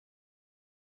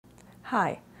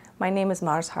Hi, my name is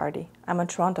Marz Hardy. I'm a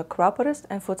Toronto chiropodist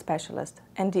and foot specialist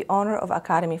and the owner of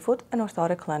Academy Foot and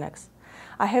Orthotic Clinics.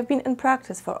 I have been in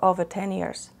practice for over 10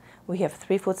 years. We have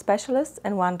 3 foot specialists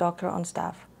and 1 doctor on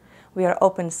staff. We are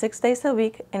open 6 days a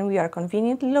week and we are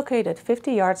conveniently located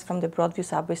 50 yards from the Broadview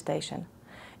subway station.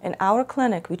 In our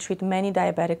clinic, we treat many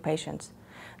diabetic patients.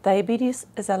 Diabetes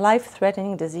is a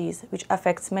life-threatening disease which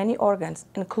affects many organs,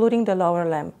 including the lower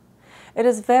limb. It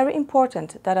is very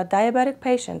important that a diabetic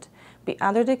patient be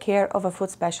under the care of a foot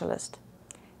specialist.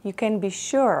 You can be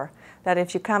sure that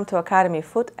if you come to Academy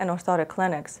Foot and Orthotic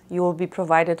Clinics, you will be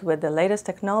provided with the latest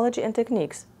technology and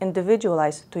techniques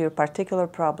individualized to your particular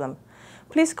problem.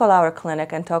 Please call our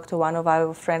clinic and talk to one of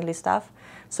our friendly staff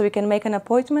so we can make an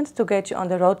appointment to get you on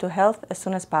the road to health as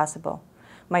soon as possible.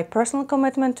 My personal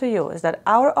commitment to you is that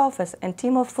our office and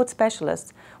team of foot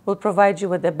specialists will provide you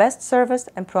with the best service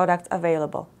and products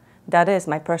available. That is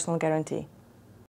my personal guarantee.